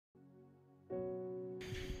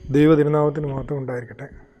ദൈവതിരുനാമത്തിന് മാത്രം ഉണ്ടായിരിക്കട്ടെ.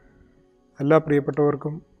 എല്ലാ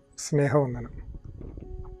പ്രിയപ്പെട്ടവർക്കും സ്നേഹവന്ദനം.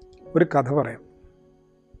 ഒരു കഥ പറയാം.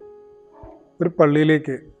 ഒരു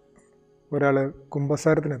പള്ളിയിലേക്ക് ഒരാൾ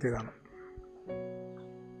കുമ്പസാരത്തിനെത്തിയതാണ്.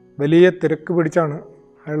 വലിയ തിരക്ക് പിടിച്ചാണ്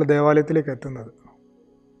അയാൾ ദേവാലയത്തിലേക്ക് എത്തുന്നത്.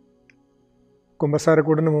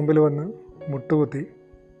 കുമ്പസാരക്കൂടിന് മുമ്പിൽ വന്ന് മുട്ടുകുത്തി.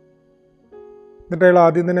 എന്നിട്ട് അയാൾ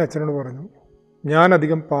ആദ്യം തന്നെ അച്ഛനോട് പറഞ്ഞു, ഞാൻ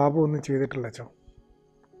അധികം പാപമൊന്നും ചെയ്തിട്ടില്ല അച്ഛൻ.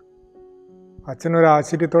 അച്ഛനൊരു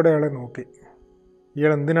ആശ്ചര്യത്തോടെ അയാളെ നോക്കി,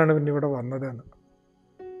 ഇയാൾ എന്തിനാണ് പിന്നെ ഇവിടെ വന്നതെന്ന്.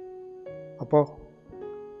 അപ്പോൾ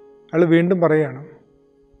അയാൾ വീണ്ടും പറയുകയാണ്,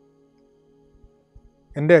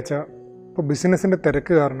 എൻ്റെ അച്ഛ, ഇപ്പോൾ ബിസിനസ്സിൻ്റെ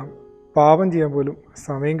തിരക്ക് കാരണം പാപം ചെയ്യാൻ പോലും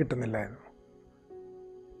സമയം കിട്ടുന്നില്ല എന്ന്.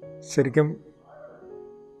 ശരിക്കും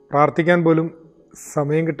പ്രാർത്ഥിക്കാൻ പോലും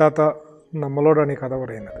സമയം കിട്ടാത്ത നമ്മളോടാണ് ഈ കഥ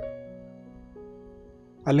പറയുന്നത്.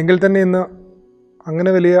 അല്ലെങ്കിൽ തന്നെ ഇന്ന് അങ്ങനെ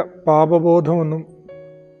വലിയ പാപബോധമൊന്നും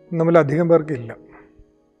നമ്മളിലധികം പേർക്കില്ല.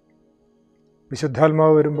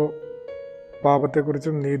 വിശുദ്ധാത്മാവ് വരുമ്പോൾ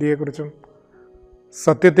പാപത്തെക്കുറിച്ചും നീതിയെക്കുറിച്ചും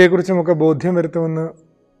സത്യത്തെക്കുറിച്ചുമൊക്കെ ബോധ്യം വരുത്തുമെന്ന്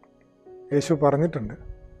യേശു പറഞ്ഞിട്ടുണ്ട്.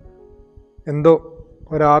 എന്തോ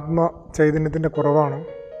ഒരാത്മ ചൈതന്യത്തിൻ്റെ കുറവാണോ,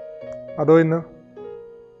 അതോ ഇന്ന്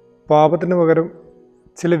പാപത്തിന് പകരം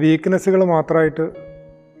ചില വീക്ക്നെസ്സുകൾ മാത്രമായിട്ട്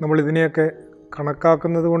നമ്മളിതിനെയൊക്കെ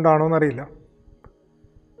കണക്കാക്കുന്നത് കൊണ്ടാണോ എന്നറിയില്ല.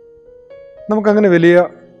 നമുക്കങ്ങനെ വലിയ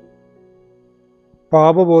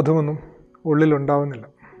പാപബോധമൊന്നും ഉള്ളിലുണ്ടാവുന്നില്ല.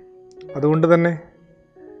 അതുകൊണ്ട് തന്നെ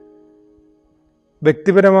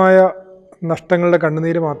വ്യക്തിപരമായ നഷ്ടങ്ങളുടെ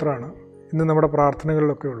കണ്ണുനീര് മാത്രമാണ് ഇന്ന് നമ്മുടെ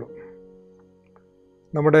പ്രാർത്ഥനകളിലൊക്കെ ഉള്ളൂ.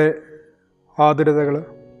 നമ്മുടെ ആതുരതകൾ,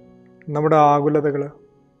 നമ്മുടെ ആകുലതകൾ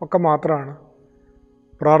ഒക്കെ മാത്രമാണ്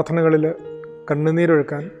പ്രാർത്ഥനകളിൽ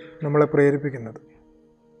കണ്ണുനീരൊഴുക്കാൻ നമ്മളെ പ്രേരിപ്പിക്കുന്നത്.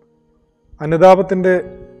 അനുതാപത്തിൻ്റെ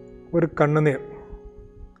ഒരു കണ്ണുനീർ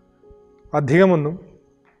അധികമൊന്നും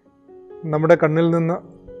നമ്മുടെ കണ്ണിൽ നിന്ന്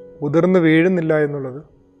ഉതിർന്നു വീഴുന്നില്ല എന്നുള്ളത്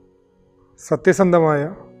സത്യസന്ധമായ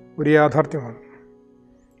ഒരു യാഥാർത്ഥ്യമാണ്.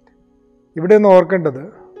 ഇവിടെ ഒന്ന് ഓർക്കേണ്ടത്,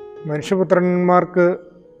 മനുഷ്യപുത്രന്മാർക്ക്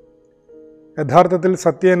യഥാർത്ഥത്തിൽ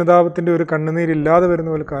സത്യാനുതാപത്തിൻ്റെ ഒരു കണ്ണുനീരില്ലാതെ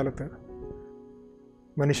വരുന്ന ഒരു കാലത്ത്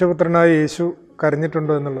മനുഷ്യപുത്രനായ യേശു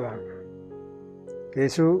കരഞ്ഞിട്ടുണ്ടോ എന്നുള്ളതാണ്.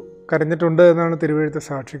 യേശു കരഞ്ഞിട്ടുണ്ട് എന്നാണ് തിരുവെഴുത്ത്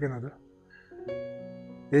സാക്ഷിക്കുന്നത്.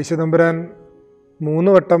 യേശു തമ്പുരാൻ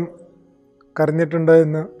 3 വട്ടം കരഞ്ഞിട്ടുണ്ട്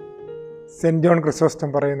എന്ന് സെൻറ്റ് ജോൺ ക്രിസോസ്റ്റം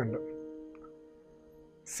പറയുന്നുണ്ട്.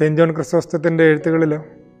 സെൻറ്റ് ജോൺ ക്രിസോസ്റ്റത്തിൻ്റെ എഴുത്തുകളിൽ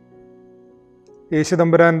യേശു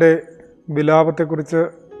തമ്പുരാൻ്റെ വിലാപത്തെക്കുറിച്ച്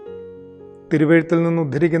തിരുവെഴുത്തിൽ നിന്ന്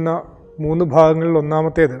ഉദ്ധരിക്കുന്ന 3 ഭാഗങ്ങളിൽ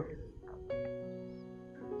ഒന്നാമത്തേത്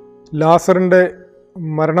ലാസറിൻ്റെ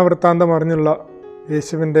മരണവൃത്താന്തം അറിഞ്ഞുള്ള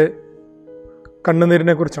യേശുവിൻ്റെ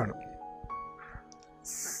കണ്ണുനീരിനെ കുറിച്ചാണ്.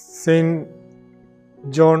 Saint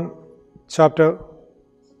John chapter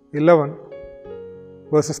 11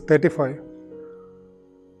 versus 35,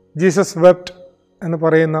 Jesus wept എന്ന്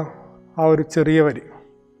പറയുന്ന ആ ഒരു ചെറിയ വരി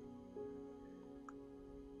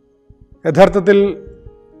യഥാർത്ഥത്തിൽ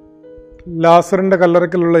ലാസറിൻ്റെ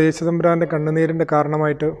കല്ലറയ്ക്കലുള്ള യേശുതമ്പുരാൻ്റെ കണ്ണുനീരിൻ്റെ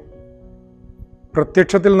കാരണമായിട്ട്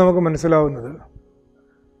പ്രത്യക്ഷത്തിൽ നമുക്ക് മനസ്സിലാവുന്നത്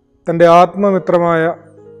തൻ്റെ ആത്മമിത്രമായ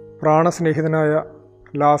പ്രാണസ്നേഹിതനായ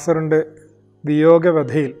ലാസറിൻ്റെ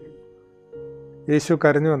വിയോഗവ്യഥയിൽ യേശു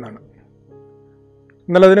കരഞ്ഞുവെന്നാണ്.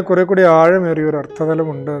 എന്നാൽ അതിന് കുറെ കൂടി ആഴമേറിയ ഒരു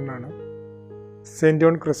അർത്ഥതലമുണ്ട് എന്നാണ് സെയിൻറ്റ്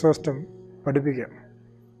ജോൺ ക്രിസോസ്റ്റം പഠിപ്പിക്കുക.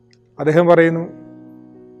 അദ്ദേഹം പറയുന്നു,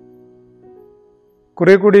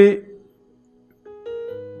 കുറെ കൂടി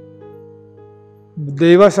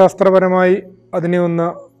ദൈവശാസ്ത്രപരമായി അതിനെ ഒന്ന്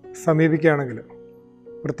സമീപിക്കുകയാണെങ്കിൽ,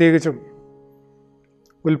 പ്രത്യേകിച്ചും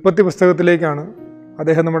ഉൽപ്പത്തി പുസ്തകത്തിലേക്കാണ്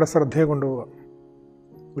അദ്ദേഹം നമ്മുടെ ശ്രദ്ധയെ കൊണ്ടുപോവുക.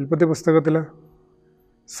 ഉൽപ്പത്തി പുസ്തകത്തിൽ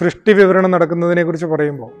സൃഷ്ടി വിവരണം നടക്കുന്നതിനെക്കുറിച്ച്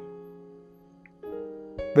പറയുമ്പോൾ,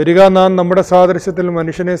 വരിക നാം നമ്മുടെ സാദൃശ്യത്തിൽ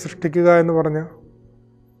മനുഷ്യനെ സൃഷ്ടിക്കുക എന്ന് പറഞ്ഞ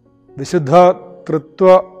വിശുദ്ധ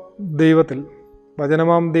തൃത്വ ദൈവത്തിൽ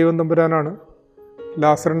വചനമാം ദൈവം തമ്പുരാനാണ്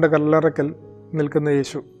ലാസറിൻ്റെ കല്ലറയ്ക്കൽ നിൽക്കുന്ന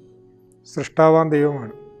യേശു. സൃഷ്ടാവാൻ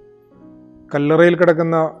ദൈവമാണ്. കല്ലറയിൽ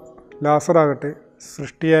കിടക്കുന്ന ലാസറാകട്ടെ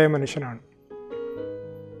സൃഷ്ടിയായ മനുഷ്യനാണ്.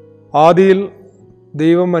 ആദിയിൽ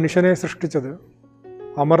ദൈവം മനുഷ്യനെ സൃഷ്ടിച്ചത്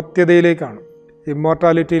അമർത്യതയിലേക്കാണ്,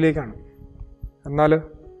 ഇമ്മോർട്ടാലിറ്റിയിലേക്കാണ്. എന്നാൽ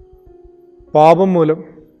പാപം മൂലം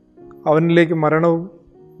അവനിലേക്ക് മരണവും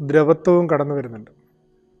ദ്രവത്വവും കടന്നു വരുന്നുണ്ട്.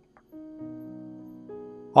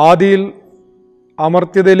 ആദിയിൽ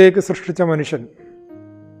അമർത്യതയിലേക്ക് സൃഷ്ടിച്ച മനുഷ്യൻ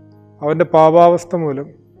അവൻ്റെ പാപാവസ്ഥ മൂലം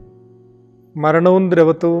മരണവും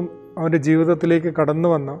ദ്രവത്വവും അവൻ്റെ ജീവിതത്തിലേക്ക് കടന്നു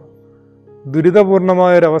വന്ന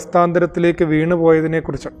ദുരിതപൂർണമായ ഒരവസ്ഥാന്തരത്തിലേക്ക്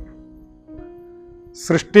വീണുപോയതിനെക്കുറിച്ച്,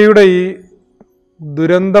 സൃഷ്ടിയുടെ ഈ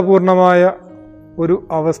ദുരന്തപൂർണമായ ഒരു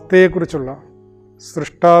അവസ്ഥയെക്കുറിച്ചുള്ള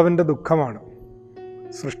സൃഷ്ടാവിൻ്റെ ദുഃഖമാണ്,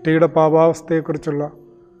 സൃഷ്ടിയുടെ പാപാവസ്ഥയെക്കുറിച്ചുള്ള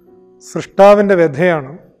സൃഷ്ടാവിൻ്റെ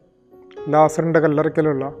വ്യഥയാണ് ലാസറിൻ്റെ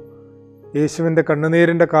കല്ലറയ്ക്കലുള്ള യേശുവിൻ്റെ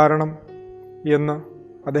കണ്ണുനീരിൻ്റെ കാരണം എന്ന്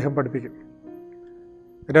അദ്ദേഹം പഠിപ്പിക്കും.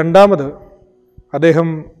 രണ്ടാമത് അദ്ദേഹം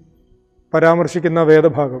പരാമർശിക്കുന്ന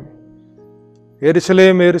വേദഭാഗം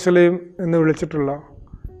യെരുശലേം യെരുശലേം എന്ന് വിളിച്ചിട്ടുള്ള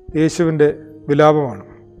യേശുവിൻ്റെ വിലാപമാണ്.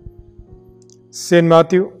 Saint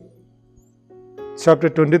Matthew chapter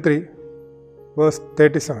 23 verse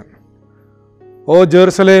 37. O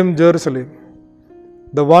Jerusalem, Jerusalem,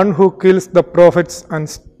 the one who kills the prophets and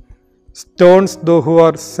stones those who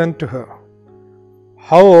are sent to her.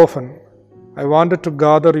 How often I wanted to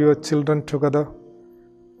gather your children together,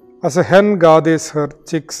 as a hen gathers her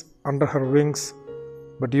chicks under her wings,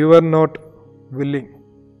 but you were not willing.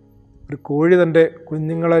 ഒരു കോഴി തൻ്റെ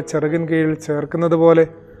കുഞ്ഞുങ്ങളെ ചിറകിൻ കീഴിൽ ചേർക്കുന്നത് പോലെ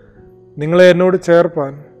നിങ്ങളെ എന്നോട്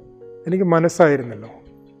ചേർപ്പാൻ എനിക്ക് മനസ്സായിരുന്നല്ലോ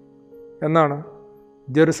എന്നാണ്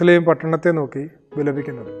ജെറുസലേം പട്ടണത്തെ നോക്കി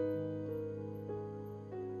വിലപിക്കുന്നത്.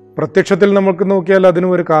 പ്രത്യക്ഷത്തിൽ നമുക്ക് നോക്കിയാൽ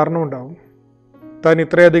അതിനും ഒരു കാരണമുണ്ടാവും. താൻ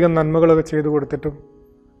ഇത്രയധികം നന്മകളൊക്കെ ചെയ്തു കൊടുത്തിട്ടും,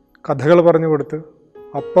 കഥകൾ പറഞ്ഞു കൊടുത്ത്,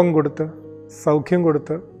 അപ്പം കൊടുത്ത്, സൗഖ്യം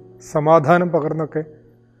കൊടുത്ത്, സമാധാനം പകർന്നൊക്കെ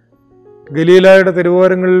ഗലീലായുടെ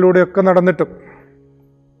തെരുവോരങ്ങളിലൂടെയൊക്കെ നടന്നിട്ടും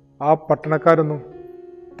ആ പട്ടണക്കാരൊന്നും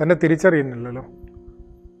തന്നെ തിരിച്ചറിയുന്നില്ലല്ലോ.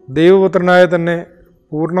 ദൈവപുത്രനായ തന്നെ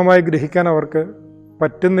പൂർണ്ണമായി ഗ്രഹിക്കാൻ അവർക്ക്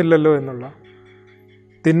പറ്റുന്നില്ലല്ലോ എന്നുള്ള,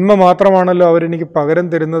 തിന്മ മാത്രമാണല്ലോ അവരെനിക്ക് പകരം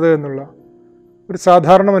തരുന്നത് എന്നുള്ള ഒരു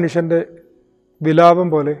സാധാരണ മനുഷ്യൻ്റെ വിലാപം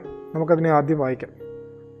പോലെ നമുക്കതിനെ ആദ്യം വായിക്കാം.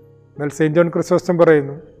 എന്നാൽ സെയിൻറ്റ് ജോൺ ക്രിസോസ്റ്റം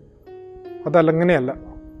പറയുന്നു, അതങ്ങനെയല്ല.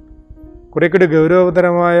 കുറേ കൂടി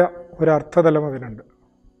ഗൗരവതരമായ ഒരർത്ഥതലം അതിനുണ്ട്.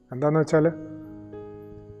 എന്താണെന്ന് വെച്ചാൽ,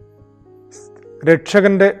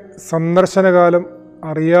 രക്ഷകൻ്റെ സന്ദർശനകാലം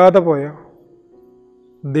അറിയാതെ പോയ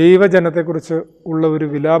ദൈവജനത്തെക്കുറിച്ച് ഉള്ള ഒരു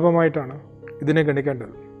വിലാപമായിട്ടാണ് ഇതിനെ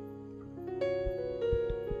ഗണിക്കേണ്ടത്.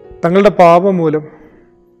 തങ്ങളുടെ പാപം മൂലം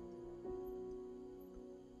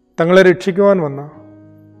തങ്ങളെ രക്ഷിക്കുവാൻ വന്ന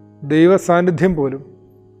ദൈവ സാന്നിധ്യം പോലും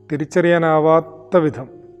തിരിച്ചറിയാനാവാത്ത വിധം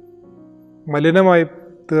മലിനമായി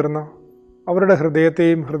തീർന്ന അവരുടെ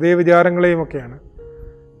ഹൃദയത്തെയും ഹൃദയവിചാരങ്ങളെയും ഒക്കെയാണ്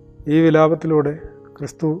ഈ വിലാപത്തിലൂടെ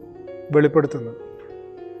ക്രിസ്തു വെളിപ്പെടുത്തുന്നത്.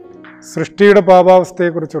 സൃഷ്ടിയുടെ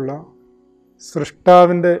പാപാവസ്ഥയെക്കുറിച്ചുള്ള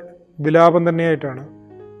സൃഷ്ടാവിൻ്റെ വിലാപം തന്നെയായിട്ടാണ്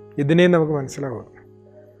ഇതിനെയും നമുക്ക് മനസ്സിലാവുക.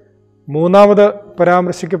 മൂന്നാമത്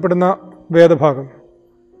പരാമർശിക്കപ്പെടുന്ന വേദഭാഗം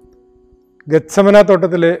ഗത്സമന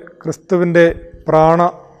തോട്ടത്തിലെ ക്രിസ്തുവിൻ്റെ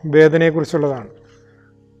പ്രാണവേദനയെക്കുറിച്ചുള്ളതാണ്.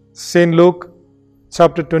 Saint Luke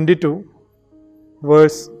chapter 22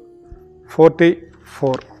 verse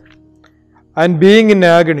 44. And being in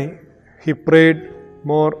agony, he prayed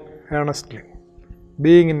more earnestly.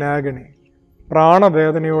 Being in agony,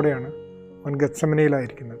 പ്രാണവേദനയോടെയാണ് അവൻ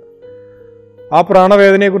ഗത്സമനയിലായിരിക്കുന്നത്. ആ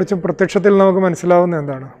പ്രാണവേദനയെക്കുറിച്ചും പ്രത്യക്ഷത്തിൽ നമുക്ക് മനസ്സിലാവുന്ന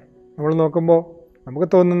എന്താണ്? നമ്മൾ നോക്കുമ്പോൾ നമുക്ക്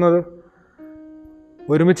തോന്നുന്നത്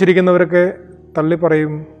ഒരുമിച്ചിരിക്കുന്നവരൊക്കെ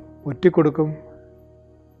തള്ളിപ്പറയും, ഒറ്റിക്കൊടുക്കും,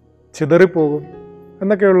 ചിതറിപ്പോകും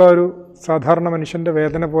എന്നൊക്കെയുള്ള ഒരു സാധാരണ മനുഷ്യൻ്റെ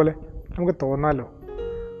വേദന പോലെ നമുക്ക് തോന്നാലോ.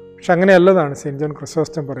 പക്ഷെ അങ്ങനെയല്ലതാണ് സെയിൻറ്റ് ജോൺ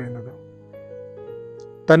ക്രിസോസ്റ്റം പറയുന്നത്.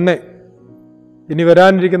 തന്നെ ഇനി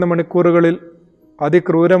വരാനിരിക്കുന്ന മണിക്കൂറുകളിൽ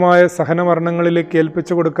അതിക്രൂരമായ സഹനമരണങ്ങളിലേക്ക്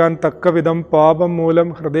ഏൽപ്പിച്ചു കൊടുക്കാൻ തക്കവിധം പാപം മൂലം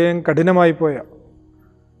ഹൃദയം കഠിനമായി പോയ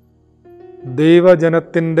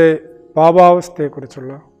ദൈവജനത്തിൻ്റെ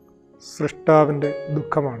പാപാവസ്ഥയെക്കുറിച്ചുള്ള സൃഷ്ടാവിൻ്റെ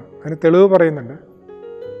ദുഃഖമാണ്. അതിന് തെളിവ് പറയുന്നുണ്ട്.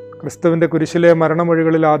 ക്രിസ്തുവിൻ്റെ കുരിശിലെ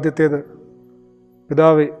മരണമൊഴികളിൽ ആദ്യത്തേത്,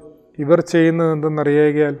 പിതാവേ, ഇവർ ചെയ്യുന്നത്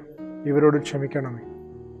എന്തെന്നറിയുകയാൽ ഇവരോട് ക്ഷമിക്കണമേ.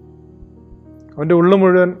 അവൻ്റെ ഉള്ളു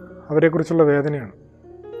മുഴുവൻ അവരെക്കുറിച്ചുള്ള വേദനയാണ്.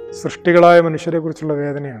 സൃഷ്ടികളായ മനുഷ്യരെക്കുറിച്ചുള്ള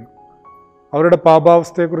വേദനയാണ്. അവരുടെ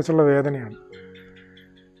പാപാവസ്ഥയെക്കുറിച്ചുള്ള വേദനയാണ്.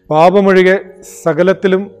 പാപമൊഴികെ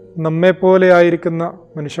സകലത്തിലും നമ്മെപ്പോലെ ആയിരിക്കുന്ന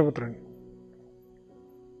മനുഷ്യപുത്രൻ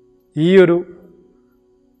ഈ ഒരു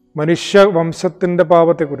മനുഷ്യവംശത്തിൻ്റെ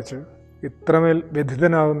പാപത്തെക്കുറിച്ച് ഇത്രമേൽ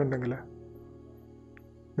വ്യഥിതനാകുന്നുണ്ടെങ്കിൽ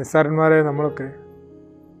നിസ്സാരന്മാരായ നമ്മളൊക്കെ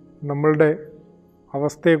നമ്മളുടെ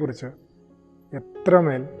അവസ്ഥയെക്കുറിച്ച്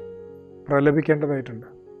എത്രമേൽ പ്രലപിക്കേണ്ടതായിട്ടുണ്ട്.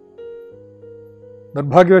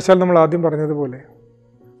 നിർഭാഗ്യവശാൽ നമ്മൾ ആദ്യം പറഞ്ഞതുപോലെ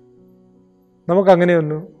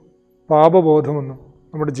നമുക്കങ്ങനെയൊന്നും പാപബോധമൊന്നും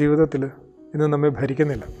നമ്മുടെ ജീവിതത്തിൽ ഇന്ന് നമ്മെ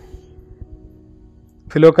ഭരിക്കുന്നില്ല.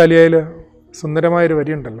 ഫിലോക്കാലിയയിൽ സുന്ദരമായൊരു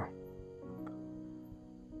വരിയുണ്ടല്ലോ,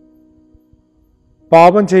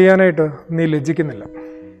 പാപം ചെയ്യാനായിട്ട് നീ ലജ്ജിക്കുന്നില്ല,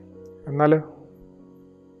 എന്നാൽ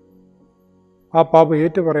ആ പാപം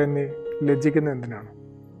ഏറ്റുപറയാൻ നീ ലജ്ജിക്കുന്ന എന്തിനാണ്?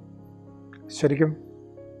 ശരിക്കും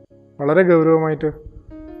വളരെ ഗൗരവമായിട്ട്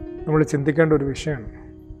നമ്മൾ ചിന്തിക്കേണ്ട ഒരു വിഷയമാണ്.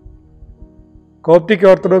 കോപ്റ്റിക്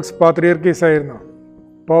ഓർത്തഡോക്സ് പാത്രിയർക്കീസായിരുന്ന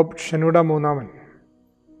പോപ്പ് ഷെനൂഡ മൂന്നാമൻ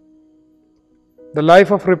ദ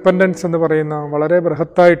ലൈഫ് ഓഫ് റിപ്പൻറ്റൻസ് എന്ന് പറയുന്ന വളരെ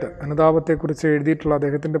ബൃഹത്തായിട്ട് അനുതാപത്തെക്കുറിച്ച് എഴുതിയിട്ടുള്ള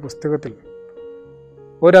അദ്ദേഹത്തിൻ്റെ പുസ്തകത്തിൽ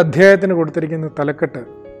ഒരധ്യായത്തിന് കൊടുത്തിരിക്കുന്ന തലക്കെട്ട്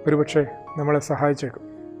ഒരുപക്ഷെ നമ്മളെ സഹായിച്ചേക്കും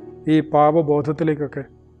ഈ പാപബോധത്തിലേക്കൊക്കെ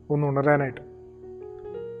ഒന്ന് ഉണരാനായിട്ട്.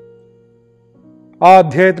 ആ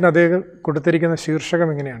അധ്യായത്തിന് അദ്ദേഹം കൊടുത്തിരിക്കുന്ന ശീർഷകം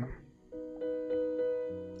ഇങ്ങനെയാണ്: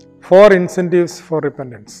 4 incentives for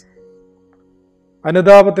repentance.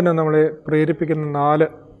 അനുതാപത്തിന് നമ്മളെ പ്രേരിപ്പിക്കുന്ന 4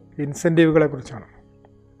 ഇൻസെൻറ്റീവുകളെ കുറിച്ചാണ്.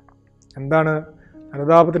 എന്താണ്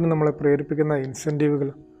അനുതാപത്തിന് നമ്മളെ പ്രേരിപ്പിക്കുന്ന ഇൻസെൻറ്റീവുകൾ?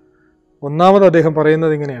 ഒന്നാമത് അദ്ദേഹം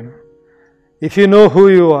പറയുന്നത് ഇങ്ങനെയാണ്: if you know who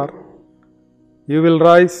you are, you will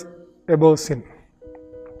rise above sin.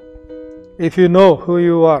 If you know who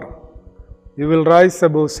you are, you will rise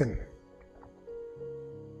above sin.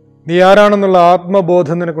 നീ ആരാണെന്നുള്ള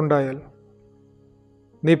ആത്മബോധം നിനക്കുണ്ടായാൽ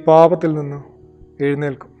നീ പാപത്തിൽ നിന്ന്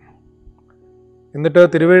എഴുന്നേൽക്കും. എന്നിട്ട്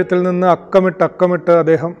തിരുവെഴുത്തിൽ നിന്ന് അക്കമിട്ട്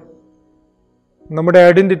അദ്ദേഹം നമ്മുടെ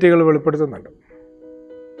ഐഡൻറ്റിറ്റികൾ വെളിപ്പെടുത്തുന്നുണ്ട്.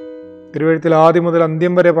 തിരുവെഴുത്തിൽ ആദ്യം മുതൽ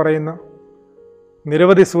അന്ത്യം വരെ പറയുന്ന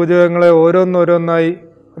നിരവധി സൂചകങ്ങളെ ഓരോന്നോരോന്നായി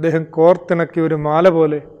അദ്ദേഹം കോർത്തിണക്കി ഒരു മാല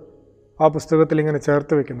പോലെ ആ പുസ്തകത്തിൽ ഇങ്ങനെ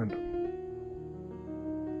ചേർത്ത് വെക്കുന്നുണ്ട്.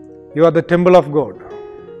 You are the temple of God,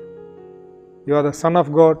 you are the son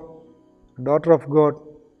of God, daughter of God,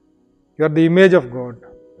 you are the image of God,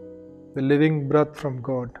 the living breath from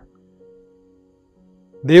God.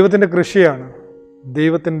 ദൈവത്തിൻ്റെ കൃഷിയാണ്,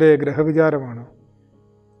 ദൈവത്തിൻ്റെ ഗ്രഹവിചാരമാണ്.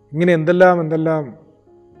 ഇങ്ങനെ എന്തെല്ലാം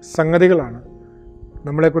സംഗതികളാണ്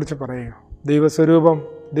നമ്മളെക്കുറിച്ച് പറയുക. ദൈവസ്വരൂപം,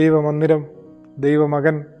 ദൈവമന്ദിരം,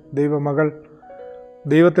 ദൈവമകൻ, ദൈവമകൾ,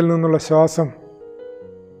 ദൈവത്തിൽ നിന്നുള്ള ശ്വാസം,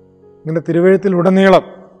 ഇങ്ങനെ തിരുവെഴുത്തിൽ ഉടനീളം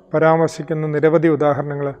പരാമർശിക്കുന്ന നിരവധി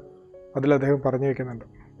ഉദാഹരണങ്ങൾ അതിൽ അദ്ദേഹം പറഞ്ഞു വയ്ക്കുന്നുണ്ട്.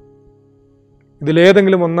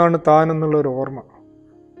 ഇതിലേതെങ്കിലും ഒന്നാണ് താൻ എന്നുള്ളൊരു ഓർമ്മ.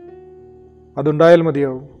 അതുണ്ടായാൽ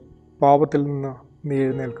മതിയാവും, പാപത്തിൽ നിന്ന് നീ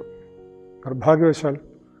എഴുന്നേൽക്കും. നിർഭാഗ്യവശാൽ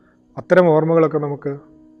അത്തരം ഓർമ്മകളൊക്കെ നമുക്ക്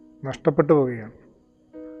നഷ്ടപ്പെട്ടു പോവുകയാണ്.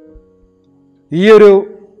 ഈ ഒരു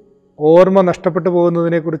ഓർമ്മ നഷ്ടപ്പെട്ടു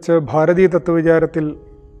പോകുന്നതിനെക്കുറിച്ച് ഭാരതീയ തത്വവിചാരത്തിൽ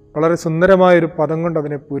വളരെ സുന്ദരമായൊരു പദം കൊണ്ട്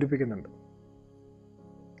അതിനെ പൂരിപ്പിക്കുന്നുണ്ട്: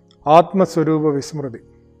 ആത്മസ്വരൂപ വിസ്മൃതി.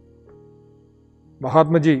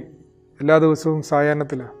 മഹാത്മജി എല്ലാ ദിവസവും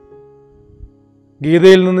സായാഹ്നത്തിൽ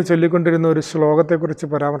ഗീതയിൽ നിന്ന് ചൊല്ലിക്കൊണ്ടിരുന്ന ഒരു ശ്ലോകത്തെക്കുറിച്ച്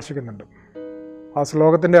പരാമർശിക്കുന്നുണ്ട്. ആ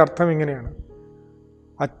ശ്ലോകത്തിൻ്റെ അർത്ഥം ഇങ്ങനെയാണ്: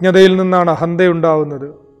 അജ്ഞതയിൽ നിന്നാണ് അഹന്തയുണ്ടാവുന്നത്,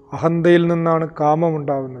 അഹന്തയിൽ നിന്നാണ്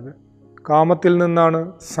കാമമുണ്ടാവുന്നത്, കാമത്തിൽ നിന്നാണ്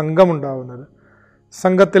സംഘമുണ്ടാവുന്നത്,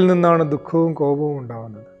 സംഘത്തിൽ നിന്നാണ് ദുഃഖവും കോപവും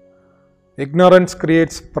ഉണ്ടാവുന്നത്. ഇഗ്നോറൻസ്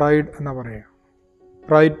ക്രിയേറ്റ്സ് പ്രൈഡ് എന്നാ പറയുക.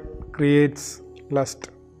 Pride creates lust,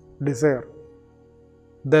 desire,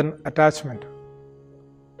 then attachment,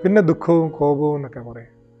 പിന്നെ ദുഃഖവും കോപവും എന്നൊക്കെ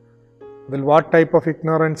പറയും. അതിൽ വാട്ട് ടൈപ്പ് ഓഫ്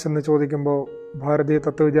ഇഗ്നോറൻസ് എന്ന് ചോദിക്കുമ്പോൾ ഭാരതീയ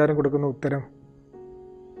തത്വവിചാരം കൊടുക്കുന്ന ഉത്തരം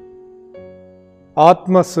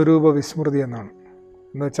ആത്മസ്വരൂപ വിസ്മൃതി എന്നാണ്.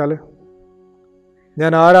 എന്ന് വെച്ചാൽ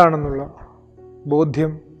ഞാൻ ആരാണെന്നുള്ള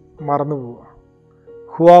ബോധ്യം മറന്നു പോവുക.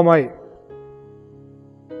 ഹുവാമായി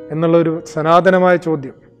എന്നുള്ളൊരു സനാതനമായ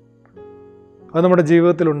ചോദ്യം അത് നമ്മുടെ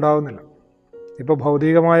ജീവിതത്തിൽ ഉണ്ടാവുന്നില്ല. ഇപ്പോൾ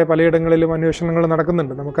ഭൗതികമായ പലയിടങ്ങളിലും അന്വേഷണങ്ങൾ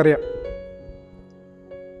നടക്കുന്നുണ്ട്, നമുക്കറിയാം.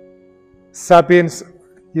 സാപ്പിയൻസ്,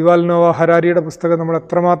 യുവാൽ നോവ ഹരാരിയുടെ പുസ്തകം നമ്മൾ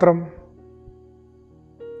എത്രമാത്രം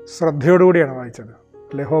ശ്രദ്ധയോടുകൂടിയാണ് വായിച്ചത്,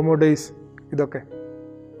 അല്ലെ? ഹോമോ ഡെയ്സ്, ഇതൊക്കെ.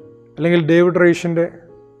 അല്ലെങ്കിൽ David റൈഷിൻ്റെ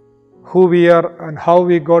who V R and how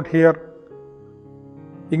we got here.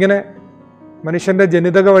 ഇങ്ങനെ മനുഷ്യൻ്റെ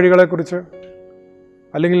ജനിതക വഴികളെക്കുറിച്ച്,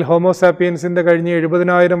 അല്ലെങ്കിൽ ഹോമോസാപ്പിയൻസിൻ്റെ കഴിഞ്ഞ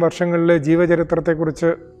 70,000 വർഷങ്ങളിലെ ജീവചരിത്രത്തെക്കുറിച്ച്,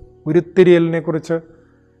 ഉരുത്തിരിയലിനെക്കുറിച്ച്,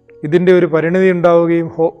 ഇതിൻ്റെ ഒരു പരിണിതി ഉണ്ടാവുകയും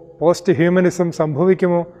പോസ്റ്റ് ഹ്യൂമനിസം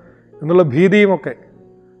സംഭവിക്കുമോ എന്നുള്ള ഭീതിയുമൊക്കെ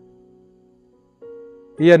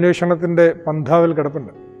ഈ അന്വേഷണത്തിൻ്റെ പന്ഥാവിൽ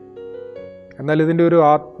കിടപ്പുണ്ട്. എന്നാൽ ഇതിൻ്റെ ഒരു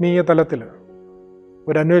ആത്മീയ തലത്തിൽ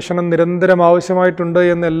ഒരു അന്വേഷണം നിരന്തരം ആവശ്യമായിട്ടുണ്ട്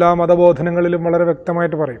എന്ന് എല്ലാ മതബോധനങ്ങളിലും വളരെ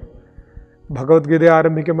വ്യക്തമായിട്ട് പറയും. ഭഗവത്ഗീത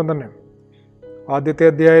ആരംഭിക്കുമ്പോൾ തന്നെ ആദ്യത്തെ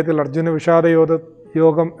അധ്യായത്തിൽ അർജുന വിഷാദ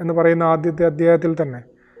യോഗം എന്ന് പറയുന്ന ആദ്യത്തെ അധ്യായത്തിൽ തന്നെ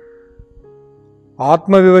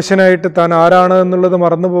ആത്മവിവശനായിട്ട് താൻ ആരാണ് എന്നുള്ളത്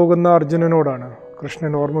മറന്നുപോകുന്ന അർജുനനോടാണ്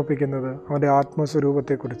കൃഷ്ണൻ ഓർമ്മിപ്പിക്കുന്നത് അവൻ്റെ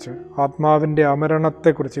ആത്മസ്വരൂപത്തെക്കുറിച്ച്, ആത്മാവിൻ്റെ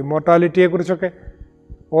അമരണത്തെക്കുറിച്ച്, ഇമ്മോർട്ടാലിറ്റിയെക്കുറിച്ചൊക്കെ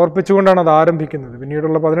ഓർപ്പിച്ചുകൊണ്ടാണ് അത് ആരംഭിക്കുന്നത്.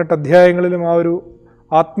 പിന്നീടുള്ള 18 അധ്യായങ്ങളിലും ആ ഒരു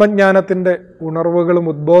ആത്മജ്ഞാനത്തിൻ്റെ ഉണർവുകളും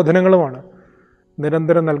ഉദ്ബോധനങ്ങളുമാണ്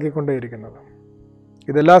നിരന്തരം നൽകിക്കൊണ്ടേയിരിക്കുന്നത്.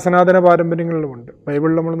 ഇതെല്ലാ സനാതന പാരമ്പര്യങ്ങളിലുമുണ്ട്.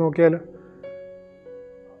 ബൈബിളിൽ നമ്മൾ നോക്കിയാൽ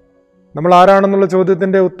നമ്മൾ ആരാണെന്നുള്ള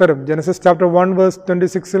ചോദ്യത്തിൻ്റെ ഉത്തരം ജെനസിസ് ചാപ്റ്റർ 1 വേഴ്സ്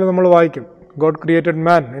 26 നമ്മൾ വായിക്കും. God created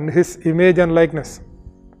man in his image and likeness.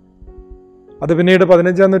 അത് പിന്നീട്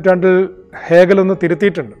 15-ാം നൂറ്റാണ്ടിൽ ഹേഗൽ ഒന്ന്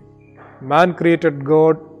തിരുത്തിയിട്ടുണ്ട്. മാൻ created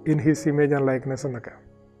God in his image and likeness എന്നൊക്കെ.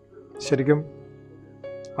 ശരിക്കും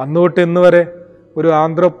അന്ന് തൊട്ട് ഇന്ന് വരെ ഒരു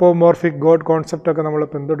ആന്ത്രോപ്പോമോർഫിക് ഗോഡ് കോൺസെപ്റ്റൊക്കെ നമ്മൾ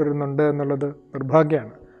പിന്തുടരുന്നുണ്ട് എന്നുള്ളത്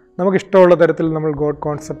നിർഭാഗ്യമാണ്. നമുക്കിഷ്ടമുള്ള തരത്തിൽ നമ്മൾ ഗോഡ്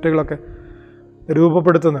കോൺസെപ്റ്റുകളൊക്കെ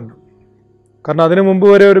രൂപപ്പെടുത്തുന്നുണ്ട്. കാരണം അതിനു മുമ്പ്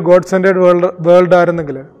വരെ ഒരു ഗോഡ് സെൻറ്റേഡ് വേൾഡ്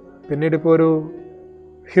ആയിരുന്നെങ്കിൽ പിന്നീട് ഇപ്പോൾ ഒരു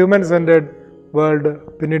ഹ്യൂമൻ സെൻറ്റേഡ് വേൾഡ്,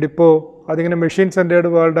 പിന്നീട് ഇപ്പോൾ അതിങ്ങനെ മെഷീൻ സെൻറ്റേഡ്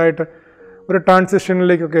വേൾഡായിട്ട് ഒരു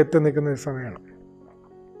ട്രാൻസിഷനിലേക്കൊക്കെ എത്തി നിൽക്കുന്ന ഒരു സമയമാണ്.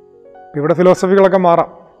 ഇവിടെ ഫിലോസഫികളൊക്കെ മാറാം,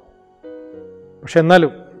 പക്ഷെ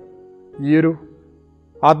എന്നാലും ഈ ഒരു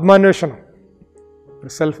ആത്മാന്വേഷണം,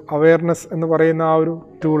 ഒരു സെൽഫ് അവെയർനെസ് എന്ന് പറയുന്ന ആ ഒരു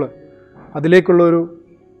ടൂള്, അതിലേക്കുള്ളൊരു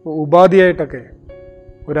ഉപാധിയായിട്ടൊക്കെ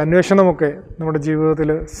ഒരു അന്വേഷണമൊക്കെ നമ്മുടെ ജീവിതത്തിൽ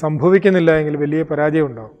സംഭവിക്കുന്നില്ല എങ്കിൽ വലിയ പരാജയം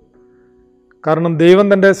ഉണ്ടാകും. കാരണം ദൈവം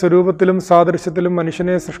തൻ്റെ സ്വരൂപത്തിലും സാദൃശ്യത്തിലും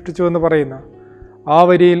മനുഷ്യനെ സൃഷ്ടിച്ചു എന്ന് പറയുന്ന ആ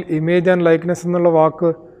വരിയിൽ ഇമേജ് ആൻഡ് ലൈക്ക്നെസ് എന്നുള്ള വാക്ക്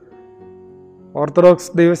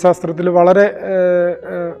ഓർത്തഡോക്സ് ദൈവശാസ്ത്രത്തിൽ വളരെ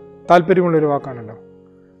താല്പര്യമുള്ളൊരു വാക്കാണല്ലോ.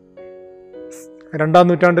 2-ാം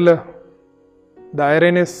നൂറ്റാണ്ടിൽ ദ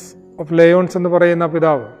ഐറേനിയസ് ഓഫ് ലയോൺസ് എന്ന് പറയുന്ന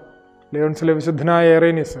പിതാവ്, ലയോൺസിലെ വിശുദ്ധനായ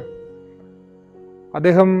ഐറേനിയസ്,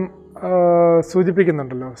 അദ്ദേഹം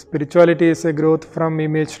സൂചിപ്പിക്കുന്നുണ്ടല്ലോ, spirituality is a growth from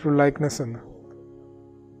image to likeness എന്ന്.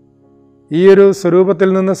 ഈ ഒരു സ്വരൂപത്തിൽ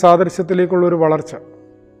നിന്ന് സാദൃശ്യത്തിലേക്കുള്ളൊരു വളർച്ച,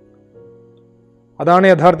 അതാണ്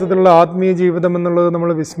യഥാർത്ഥത്തിലുള്ള ആത്മീയ ജീവിതം എന്നുള്ളത് നമ്മൾ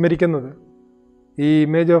വിസ്മരിക്കുന്നത് ഈ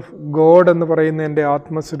ഇമേജ് ഓഫ് ഗോഡ് എന്ന് പറയുന്ന എൻ്റെ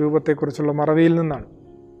ആത്മസ്വരൂപത്തെക്കുറിച്ചുള്ള മറവിയിൽ നിന്നാണ്.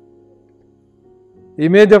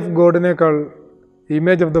 ഇമേജ് ഓഫ് ഗോഡിനേക്കാൾ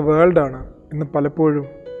ഇമേജ് ഓഫ് ദ വേൾഡാണ് ഇന്ന് പലപ്പോഴും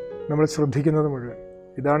നമ്മൾ ശ്രദ്ധിക്കുന്നത് മുഴുവൻ.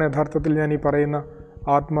 ഇതാണ് യഥാർത്ഥത്തിൽ ഞാൻ ഈ പറയുന്ന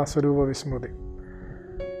ആത്മസ്വരൂപ വിസ്മൃതി.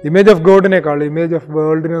 ഇമേജ് ഓഫ് ഗോഡിനേക്കാൾ ഇമേജ് ഓഫ്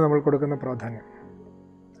വേൾഡിന് നമ്മൾ കൊടുക്കുന്ന പ്രാധാന്യം.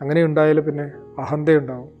 അങ്ങനെ ഉണ്ടായാൽ പിന്നെ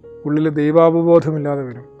അഹന്തയുണ്ടാവും, ഉള്ളിൽ ദൈവാവബോധമില്ലാതെ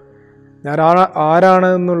വരും, ഞാൻ ആരാണ്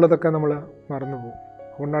എന്നുള്ളതൊക്കെ നമ്മൾ മറന്നുപോകും.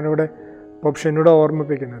 അതുകൊണ്ടാണ് ഇവിടെ പോപ്പ് ഷെനോഡ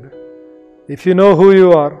ഓർമ്മിപ്പിക്കുന്നത്, if you know who you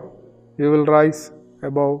are you will rise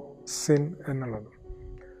above sin എന്നുള്ളത്.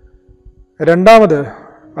 രണ്ടാമത്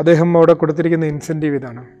അദ്ദേഹം അവിടെ കൊടുത്തിരിക്കുന്ന ഇൻസെൻറ്റീവ്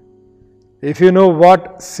ഇതാണ്, if you know what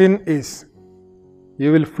sin is you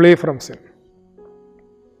will flee from sin.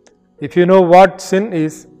 If you know what sin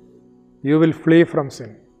is you will flee from sin.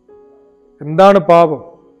 എന്താണ് പാപം?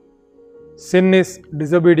 Sin is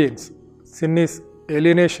disobedience, sin is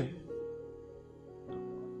alienation,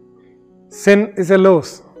 sin is A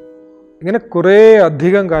loss. ഇങ്ങനെ കുറേ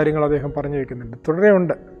അധികം കാര്യങ്ങൾ അദ്ദേഹം പറഞ്ഞു വയ്ക്കുന്നുണ്ട്, തുടരെ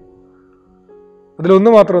ഉണ്ട്. അതിലൊന്ന്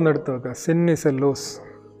മാത്രം ഒന്ന് എടുത്തു വെക്കുക, sin is A loss.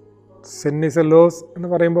 Sin is A loss എന്ന്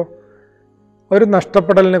പറയുമ്പോൾ ഒരു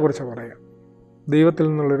നഷ്ടപ്പെടലിനെ കുറിച്ച് പറയാം, ദൈവത്തിൽ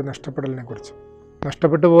നിന്നുള്ളൊരു നഷ്ടപ്പെടലിനെ കുറിച്ച്.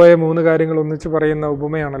 നഷ്ടപ്പെട്ടു പോയ 3 കാര്യങ്ങൾ ഒന്നിച്ച് പറയുന്ന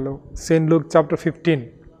ഉപമയാണല്ലോ സെയിൻറ്റ് ലൂക്ക് ചാപ്റ്റർ 15,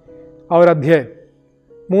 ആ ഒരു അധ്യായം.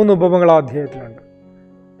 3 ഉപമകൾ ആ അധ്യായത്തിലുണ്ട്.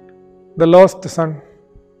 The lost sun,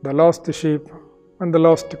 the lost sheep and the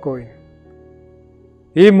lost coin.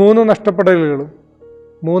 ഈ 3 നഷ്ടപ്പെടലുകളും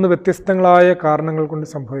 3 വ്യത്യസ്തങ്ങളായ കാരണങ്ങൾ കൊണ്ട്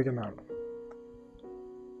സംഭവിക്കുന്നതാണ്.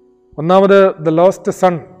 ഒന്നാമത് ദ ലോസ്റ്റ്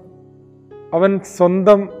സൺ, അവൻ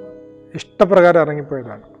സ്വന്തം ഇഷ്ടപ്രകാരം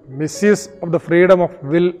ഇറങ്ങിപ്പോയതാണ്. Misuse of the freedom of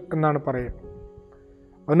will എന്നാണ് പറയുക.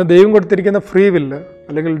 അവന് ദൈവം കൊടുത്തിരിക്കുന്ന ഫ്രീ വില്ല്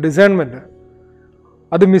അല്ലെങ്കിൽ ഡിസൈൻമെൻറ്റ്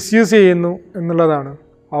അത് മിസ്യൂസ് ചെയ്യുന്നു എന്നുള്ളതാണ്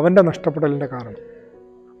അവൻ്റെ നഷ്ടപ്പെടലിൻ്റെ കാരണം.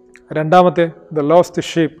 രണ്ടാമത്തെ ദ ലോസ്റ്റ്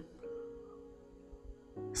ഷീപ്പ്,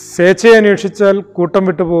 സ്വേച്ഛയെ അന്വേഷിച്ചാൽ കൂട്ടം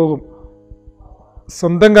വിട്ടു പോകും,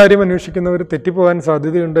 സ്വന്തം കാര്യം അന്വേഷിക്കുന്നവർ തെറ്റിപ്പോകാൻ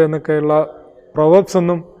സാധ്യതയുണ്ട് എന്നൊക്കെയുള്ള പ്രൊവേബ്സ്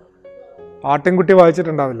ഒന്നും ആട്ടിൻകുട്ടി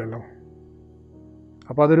വായിച്ചിട്ടുണ്ടാവില്ലല്ലോ.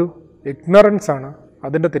 അപ്പോൾ അതൊരു ഇഗ്നറൻസ് ആണ്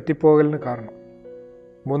അതിൻ്റെ തെറ്റിപ്പോകലിന് കാരണം.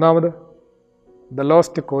 മൂന്നാമത് ദ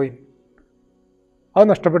ലോസ്റ്റ് കോയിൻ, അത്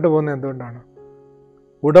നഷ്ടപ്പെട്ടു പോകുന്നത് എന്തുകൊണ്ടാണ്?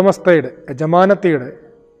 ഉടമസ്ഥയുടെ, യജമാനത്തിയുടെ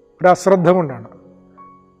ഒരു അശ്രദ്ധ കൊണ്ടാണ്.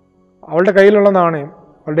 അവളുടെ കയ്യിലുള്ള നാണയം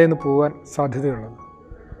അവളുടെ നിന്ന് പോകാൻ സാധ്യതയുള്ളത്.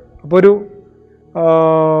 അപ്പോൾ ഒരു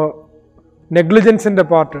നെഗ്ലിജൻസിൻ്റെ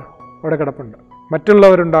പാർട്ട് അവിടെ കിടപ്പുണ്ട്.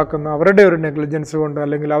 മറ്റുള്ളവരുണ്ടാക്കുന്ന അവരുടെ ഒരു നെഗ്ലിജൻസ് കൊണ്ട്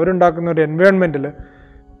അല്ലെങ്കിൽ അവരുണ്ടാക്കുന്ന ഒരു എൻവയോൺമെൻറ്റിൽ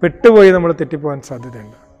പെട്ടുപോയി നമ്മൾ തെറ്റിപ്പോകാൻ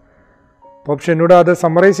സാധ്യതയുണ്ട്. പോപ്പ് ഷെനോഡ അത്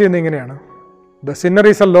സമ്മറൈസ് ചെയ്യുന്നത് ഇങ്ങനെയാണ്, the Sinner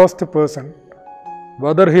is A lost person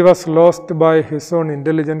whether he was lost by his own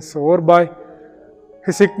intelligence or by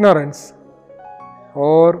his ignorance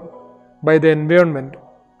or by the environment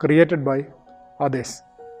created by others.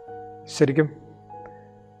 ശരിക്കും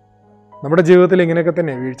നമ്മുടെ ജീവിതത്തിൽ ഇങ്ങനെയൊക്കെ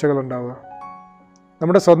തന്നെ വീഴ്ചകളുണ്ടാവുക.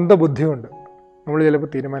 നമ്മുടെ സ്വന്തം ബുദ്ധി കൊണ്ട് നമ്മൾ ചിലപ്പോൾ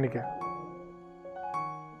തീരുമാനിക്കുക,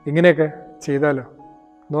 ഇങ്ങനെയൊക്കെ ചെയ്താലോ,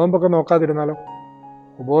 നോമ്പൊക്കെ നോക്കാതിരുന്നാലോ,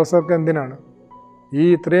 ഉപവാസമൊക്കെ എന്തിനാണ്, ഈ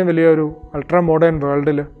ഇത്രയും വലിയൊരു അൾട്രാ മോഡേൺ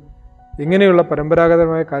വേൾഡിൽ ഇങ്ങനെയുള്ള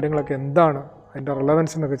പരമ്പരാഗതമായ കാര്യങ്ങളൊക്കെ എന്താണ് അതിൻ്റെ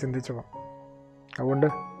റിലവൻസ് എന്നൊക്കെ ചിന്തിച്ചു പോകാം. അതുകൊണ്ട്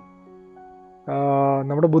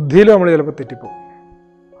നമ്മുടെ ബുദ്ധിയിൽ നമ്മൾ ചിലപ്പോൾ തെറ്റിപ്പോകും.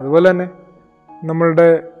 അതുപോലെ തന്നെ നമ്മളുടെ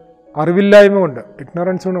അറിവില്ലായ്മ കൊണ്ട്,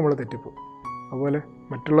 ഇഗ്നറൻസ് കൊണ്ട് നമ്മൾ തെറ്റിപ്പോകും. അതുപോലെ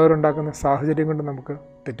മറ്റുള്ളവരുണ്ടാക്കുന്ന സാഹചര്യം കൊണ്ട് നമുക്ക്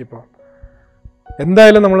തെറ്റിപ്പോകാം.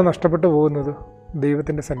 എന്തായാലും നമ്മൾ നഷ്ടപ്പെട്ടു പോകുന്നത്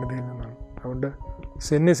ദൈവത്തിൻ്റെ സന്നിധിയിൽ നിന്നാണ്. അതുകൊണ്ട്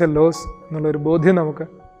സിൻ ഈസ് എ ലോസ് എന്നുള്ളൊരു ബോധ്യം നമുക്ക്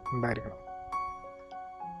ഉണ്ടായിരിക്കണം.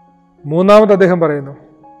 മൂന്നാമത് അദ്ദേഹം പറയുന്നു,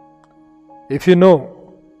 if you know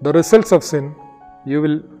the results of sin U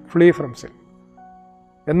will flee from sin.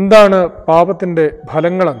 എന്താണ് പാപത്തിൻ്റെ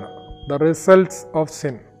ഫലങ്ങളെന്ന്, ദ റിസൾട്ട്സ് ഓഫ്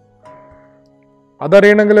സിൻ,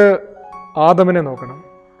 അതറിയണമെങ്കിൽ ആദമിനെ നോക്കണം,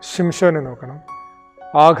 ഷിംഷോനെ നോക്കണം,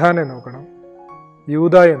 ആഖാനെ നോക്കണം,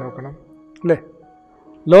 യൂദായെ നോക്കണം, അല്ലേ?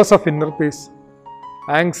 Loss of inner piece,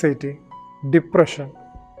 anxiety, depression,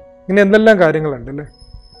 ഇങ്ങനെ എന്തെല്ലാം കാര്യങ്ങളുണ്ട് അല്ലേ?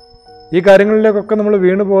 ഈ കാര്യങ്ങളിലേക്കൊക്കെ നമ്മൾ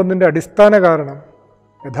വീണു പോകുന്നതിൻ്റെ അടിസ്ഥാന കാരണം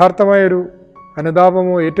യഥാർത്ഥമായൊരു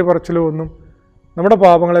അനുതാപമോ ഏറ്റുപറച്ചിലോ ഒന്നും നമ്മുടെ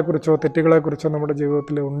പാപങ്ങളെക്കുറിച്ചോ തെറ്റുകളെക്കുറിച്ചോ നമ്മുടെ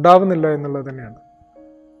ജീവിതത്തിൽ ഉണ്ടാവുന്നില്ല എന്നുള്ളത് തന്നെയാണ്.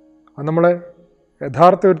 അത് നമ്മളെ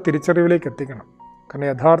യഥാർത്ഥ ഒരു തിരിച്ചറിവിലേക്ക് എത്തിക്കണം. കാരണം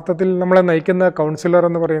യഥാർത്ഥത്തിൽ നമ്മളെ നയിക്കുന്ന കൗൺസിലർ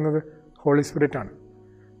എന്ന് പറയുന്നത് ഹോളി സ്പിരിറ്റാണ്.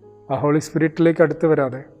 ആ ഹോളി സ്പിരിറ്റിലേക്ക് അടുത്ത്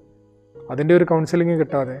വരാതെ, അതിൻ്റെ ഒരു കൗൺസിലിംഗ്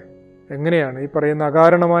കിട്ടാതെ എങ്ങനെയാണ് ഈ പറയുന്ന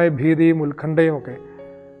അകാരണമായ ഭീതിയും ഉത്കണ്ഠയും ഒക്കെ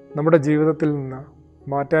നമ്മുടെ ജീവിതത്തിൽ നിന്ന്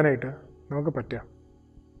മാറ്റാനായിട്ട് നമുക്ക് പറ്റുക?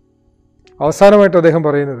 അവസാനമായിട്ട് അദ്ദേഹം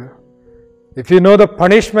പറയുന്നത്, if you know the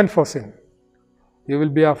punishment four sin you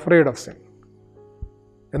will be afraid of sin.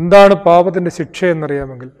 എന്താണ് പാപത്തിൻ്റെ ശിക്ഷ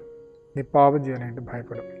എന്നറിയാമെങ്കിൽ നീ പാപം ചെയ്യാനായിട്ട്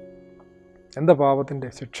ഭയപ്പെടും. എന്താ പാപത്തിൻ്റെ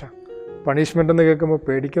ശിക്ഷ? പണിഷ്മെൻ്റ് എന്ന് കേൾക്കുമ്പോൾ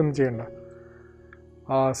പേടിക്കൊന്നും ചെയ്യണ്ട.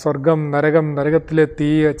 സ്വർഗം, നരകം, നരകത്തിലെ തീ,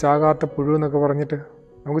 ചാകാത്ത പുഴു എന്നൊക്കെ പറഞ്ഞിട്ട്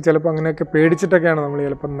നമുക്ക് ചിലപ്പോൾ അങ്ങനെയൊക്കെ പേടിച്ചിട്ടൊക്കെയാണ് നമ്മൾ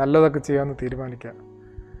ചിലപ്പോൾ നല്ലതൊക്കെ ചെയ്യാമെന്ന് തീരുമാനിക്കുക.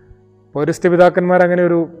 പൗരസ്ത്യപിതാക്കന്മാർ അങ്ങനെ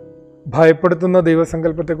ഒരു ഭയപ്പെടുത്തുന്ന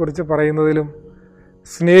ദൈവസങ്കല്പത്തെക്കുറിച്ച് പറയുന്നതിലും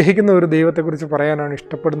സ്നേഹിക്കുന്ന ഒരു ദൈവത്തെക്കുറിച്ച് പറയാനാണ്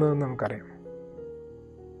ഇഷ്ടപ്പെടുന്നതെന്ന് നമുക്കറിയാം.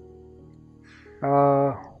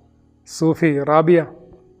 സൂഫി റാബിയ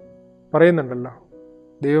പറയുന്നുണ്ടല്ലോ,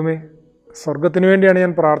 ദൈവമേ, സ്വർഗത്തിന് വേണ്ടിയാണ്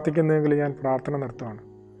ഞാൻ പ്രാർത്ഥിക്കുന്നതെങ്കിൽ ഞാൻ പ്രാർത്ഥന നിർത്തുകയാണ്.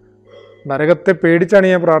 നരകത്തെ പേടിച്ചാണ്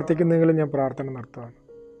ഞാൻ പ്രാർത്ഥിക്കുന്നതെങ്കിലും ഞാൻ പ്രാർത്ഥന നിർത്തുകയാണ്.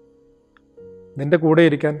 നിൻ്റെ കൂടെ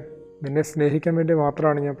ഇരിക്കാൻ, നിന്നെ സ്നേഹിക്കാൻ വേണ്ടി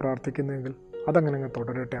മാത്രമാണ് ഞാൻ പ്രാർത്ഥിക്കുന്നതെങ്കിൽ അതങ്ങനെ അങ്ങ്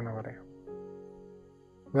തുടരട്ടെ എന്ന് പറയാം.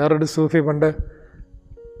 വേറൊരു സൂഫി പണ്ട്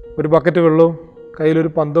ഒരു ബക്കറ്റ് വെള്ളവും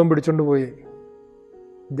കയ്യിലൊരു പന്തവും പിടിച്ചുകൊണ്ട് പോയി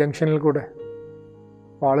ജംഗ്ഷനിൽ കൂടെ.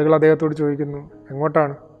 അപ്പോൾ ആളുകൾ അദ്ദേഹത്തോട് ചോദിക്കുന്നു,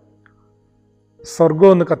 എങ്ങോട്ടാണ്? സ്വർഗം